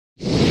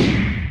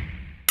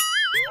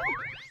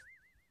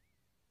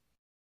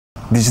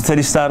Dijital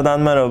İşler'den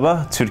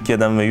merhaba.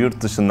 Türkiye'den ve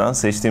yurt dışından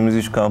seçtiğimiz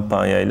 3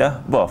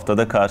 kampanyayla bu hafta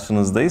da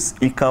karşınızdayız.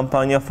 İlk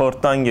kampanya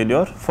Ford'dan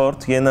geliyor. Ford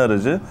yeni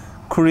aracı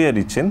Courier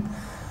için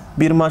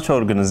bir maç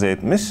organize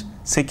etmiş.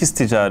 8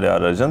 ticari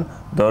aracın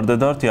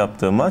 4'e 4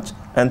 yaptığı maç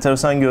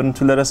enteresan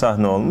görüntülere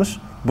sahne olmuş.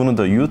 Bunu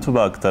da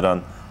YouTube'a aktaran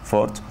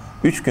Ford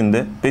 3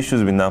 günde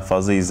 500 binden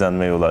fazla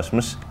izlenmeye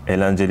ulaşmış.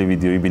 Eğlenceli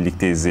videoyu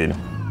birlikte izleyelim.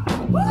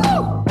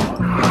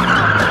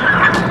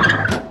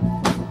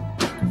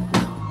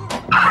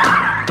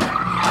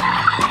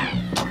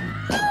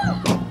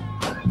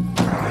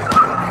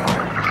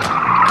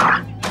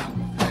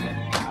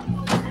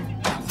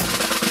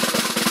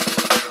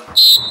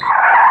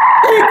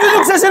 İlk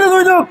düdük sesini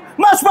duyduk.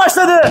 Maç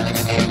başladı.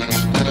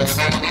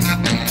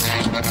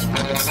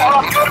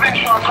 Abi gör beni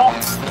şu an top.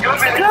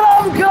 Gör beni.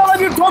 Krala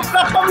bir top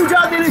kapma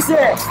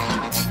mücadelesi.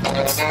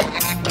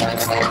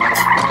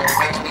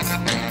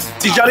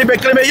 Ticari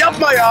bekleme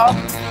yapma ya.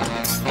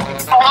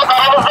 Ama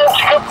aramızdan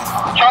çıkıp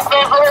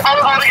çaprazlara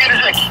bana doğru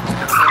gelecek.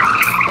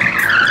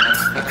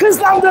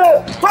 Hızlandı.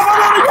 Topa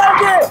doğru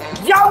geldi.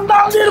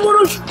 Yandan bir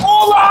vuruş.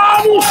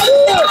 Olağanüstü.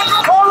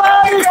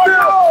 Olağanüstü.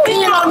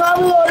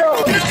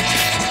 İnanamıyorum.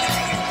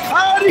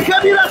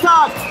 Harika bir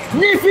atak.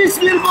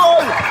 Nefis bir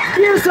gol.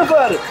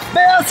 1-0.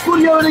 Beyaz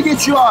Kurye öne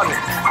geçiyor.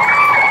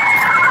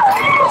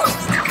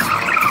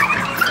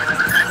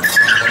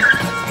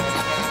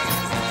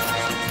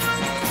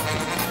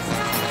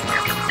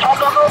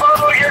 Çaprazlara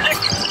bana doğru gelecek.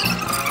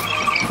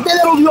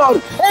 Neler oluyor?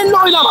 Elle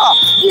oynama.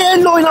 Bir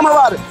elle oynama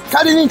var.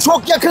 Kalenin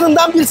çok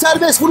yakınından bir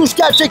serbest vuruş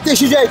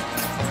gerçekleşecek.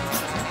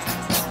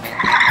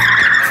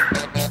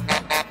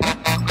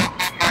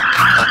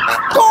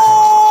 Gol!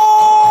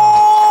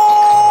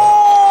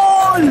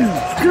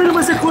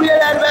 Kırmızı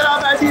Kuryeler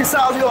beraberliği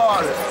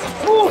sağlıyor.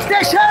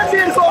 Muhteşem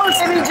bir gol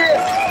sevinci.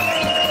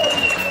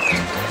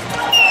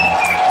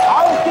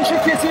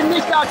 Alkışı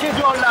kesinlikle hak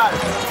ediyorlar.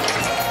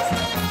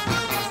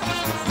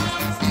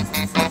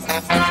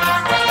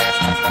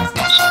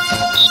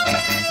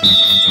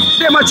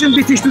 Ve maçın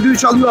bitiş düdüğü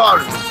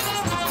çalıyor.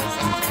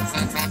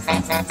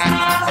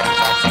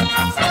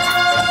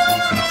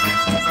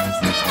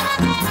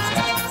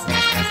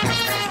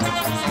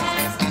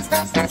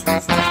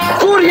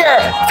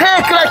 Kurye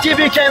tek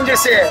rakibi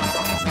kendisi.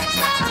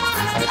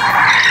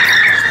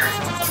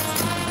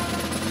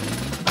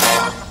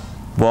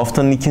 Bu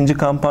haftanın ikinci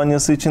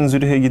kampanyası için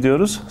Zürih'e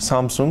gidiyoruz.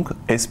 Samsung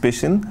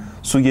S5'in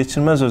su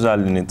geçirmez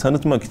özelliğini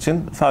tanıtmak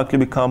için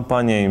farklı bir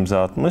kampanya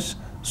imza atmış.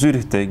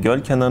 Zürih'te göl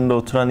kenarında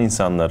oturan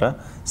insanlara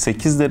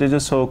 8 derece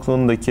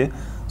soğukluğundaki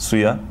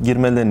suya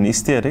girmelerini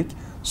isteyerek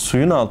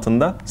suyun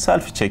altında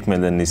selfie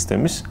çekmelerini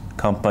istemiş.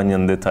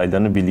 Kampanyanın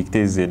detaylarını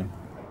birlikte izleyelim.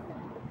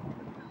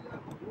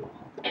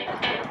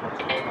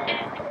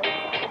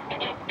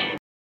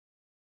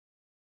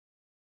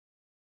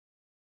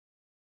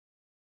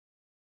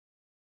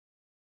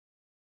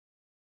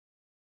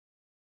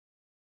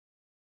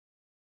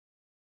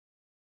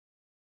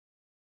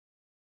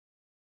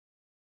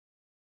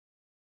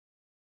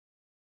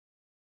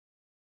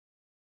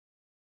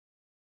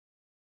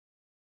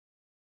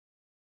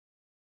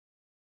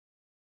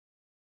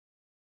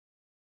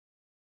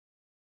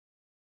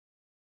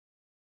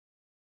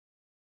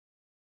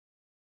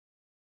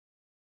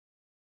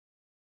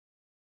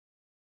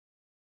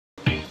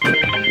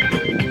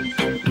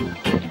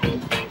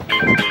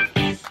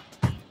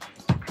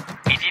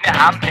 In deiner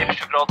Hand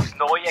hast du gerade das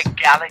neue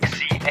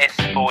Galaxy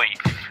S5.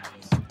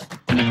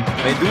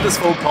 Wenn du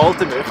das voll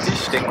behalten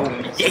möchtest, dann komm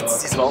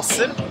jetzt ins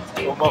Wasser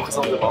und mach ein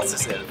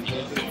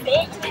Unterwasser-Selfie.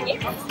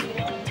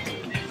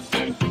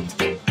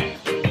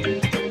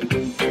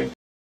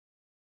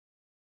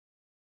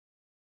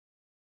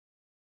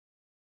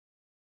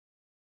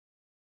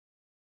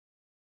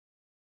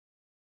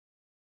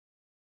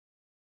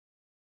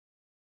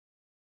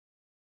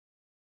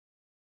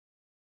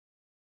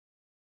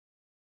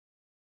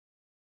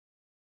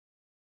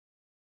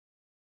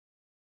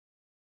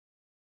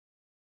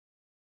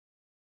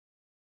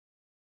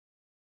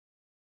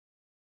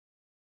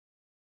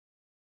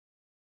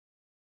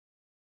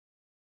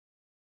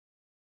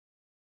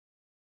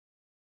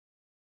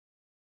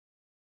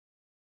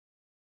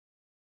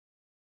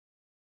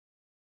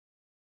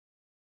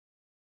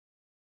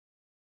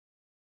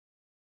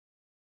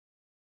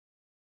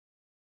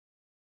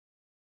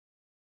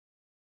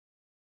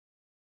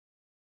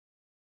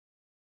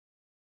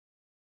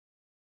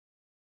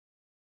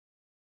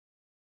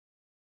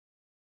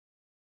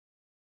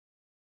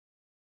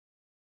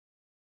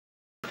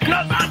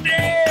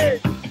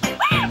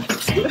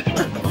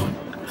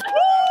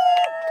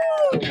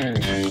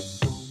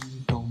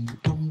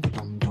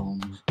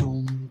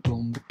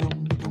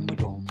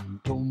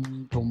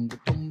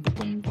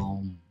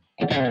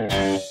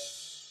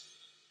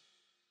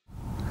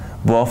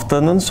 Bu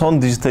haftanın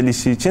son dijital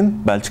işi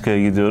için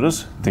Belçika'ya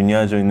gidiyoruz.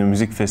 Dünyaca ünlü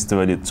müzik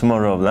festivali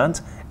Tomorrowland,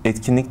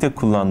 etkinlikte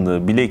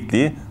kullandığı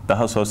bilekliği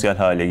daha sosyal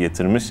hale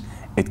getirmiş.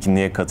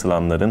 Etkinliğe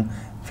katılanların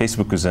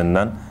Facebook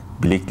üzerinden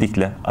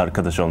bileklikle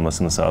arkadaş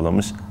olmasını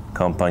sağlamış.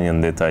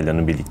 Kampanyanın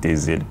detaylarını birlikte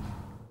izleyelim.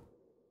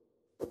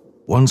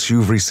 Once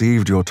you've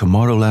received your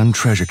Tomorrowland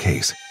treasure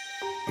case,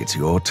 it's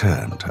your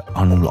turn to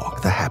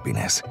unlock the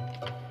happiness.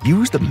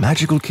 Use the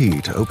magical key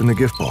to open the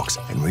gift box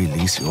and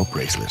release your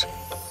bracelet.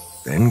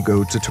 Then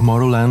go to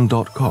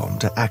Tomorrowland.com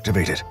to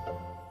activate it.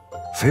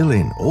 Fill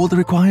in all the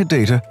required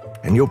data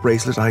and your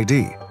bracelet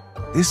ID.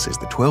 This is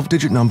the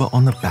 12-digit number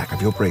on the back of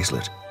your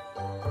bracelet.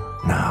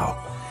 Now,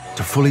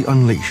 to fully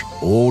unleash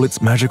all its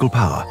magical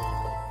power,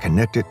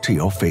 connect it to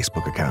your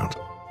Facebook account.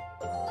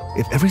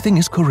 If everything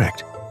is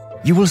correct,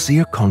 you will see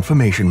a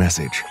confirmation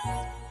message.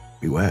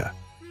 Beware,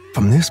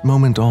 from this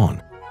moment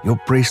on, your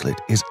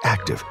bracelet is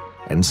active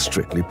and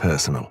strictly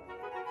personal.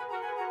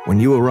 When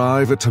you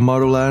arrive at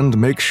Tomorrowland,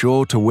 make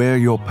sure to wear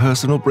your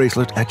personal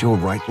bracelet at your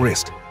right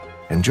wrist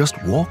and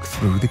just walk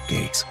through the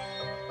gates.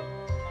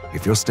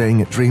 If you're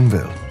staying at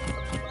Dreamville,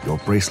 your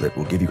bracelet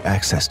will give you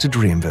access to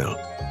Dreamville,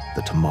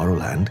 the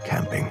Tomorrowland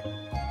camping.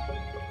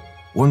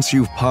 Once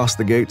you've passed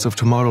the gates of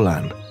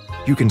Tomorrowland,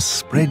 you can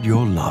spread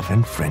your love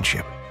and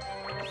friendship.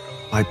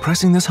 By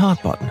pressing this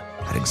heart button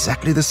at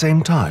exactly the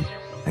same time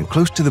and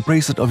close to the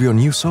bracelet of your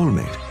new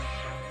soulmate,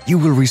 you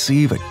will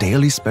receive a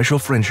daily special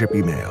friendship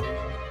email.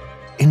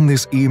 In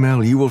this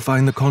email, you will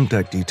find the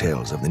contact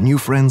details of the new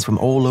friends from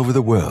all over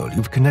the world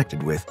you've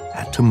connected with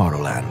at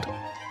Tomorrowland.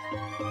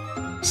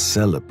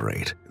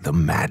 Celebrate the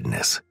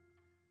madness.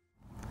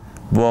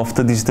 Bu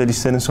hafta dijital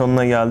işlerin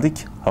sonuna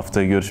geldik.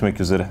 Haftaya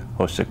görüşmek üzere.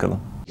 Hoşça kalın.